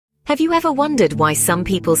Have you ever wondered why some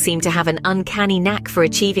people seem to have an uncanny knack for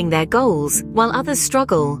achieving their goals, while others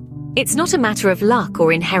struggle? It's not a matter of luck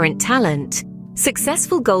or inherent talent.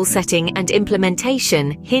 Successful goal setting and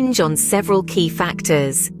implementation hinge on several key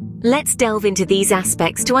factors. Let's delve into these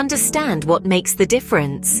aspects to understand what makes the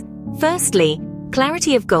difference. Firstly,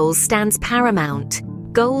 clarity of goals stands paramount.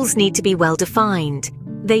 Goals need to be well defined.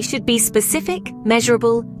 They should be specific,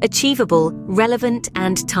 measurable, achievable, relevant,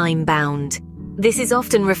 and time-bound. This is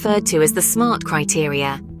often referred to as the SMART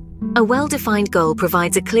criteria. A well-defined goal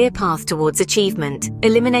provides a clear path towards achievement,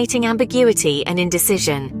 eliminating ambiguity and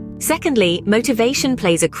indecision. Secondly, motivation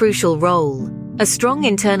plays a crucial role. A strong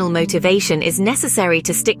internal motivation is necessary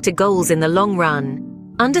to stick to goals in the long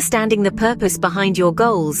run. Understanding the purpose behind your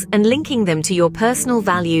goals and linking them to your personal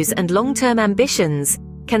values and long-term ambitions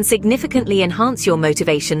can significantly enhance your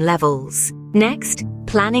motivation levels. Next,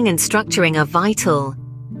 planning and structuring are vital.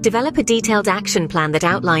 Develop a detailed action plan that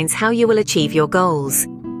outlines how you will achieve your goals.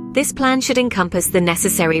 This plan should encompass the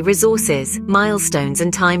necessary resources, milestones,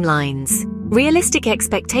 and timelines. Realistic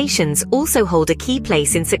expectations also hold a key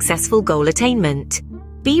place in successful goal attainment.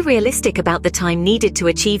 Be realistic about the time needed to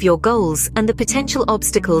achieve your goals and the potential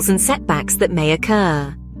obstacles and setbacks that may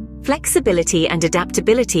occur. Flexibility and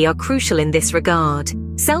adaptability are crucial in this regard.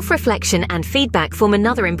 Self-reflection and feedback form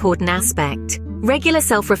another important aspect. Regular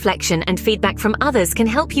self-reflection and feedback from others can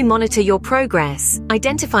help you monitor your progress,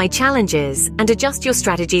 identify challenges, and adjust your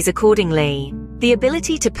strategies accordingly. The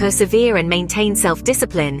ability to persevere and maintain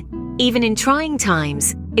self-discipline, even in trying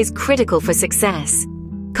times, is critical for success.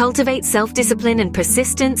 Cultivate self-discipline and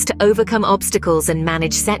persistence to overcome obstacles and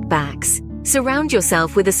manage setbacks. Surround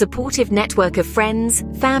yourself with a supportive network of friends,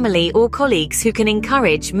 family, or colleagues who can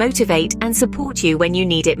encourage, motivate, and support you when you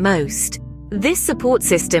need it most. This support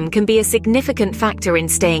system can be a significant factor in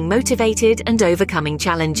staying motivated and overcoming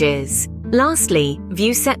challenges. Lastly,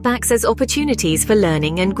 view setbacks as opportunities for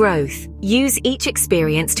learning and growth. Use each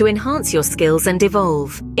experience to enhance your skills and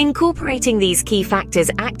evolve. Incorporating these key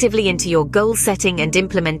factors actively into your goal setting and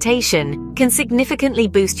implementation can significantly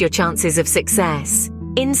boost your chances of success.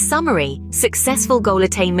 In summary, successful goal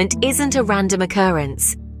attainment isn't a random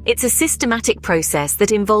occurrence. It's a systematic process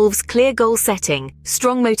that involves clear goal setting,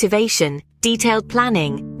 strong motivation, detailed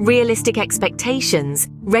planning, realistic expectations,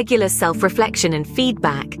 regular self-reflection and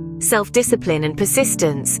feedback, self-discipline and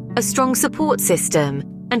persistence, a strong support system,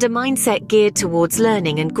 and a mindset geared towards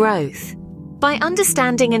learning and growth. By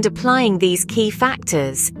understanding and applying these key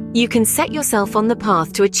factors, you can set yourself on the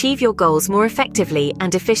path to achieve your goals more effectively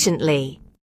and efficiently.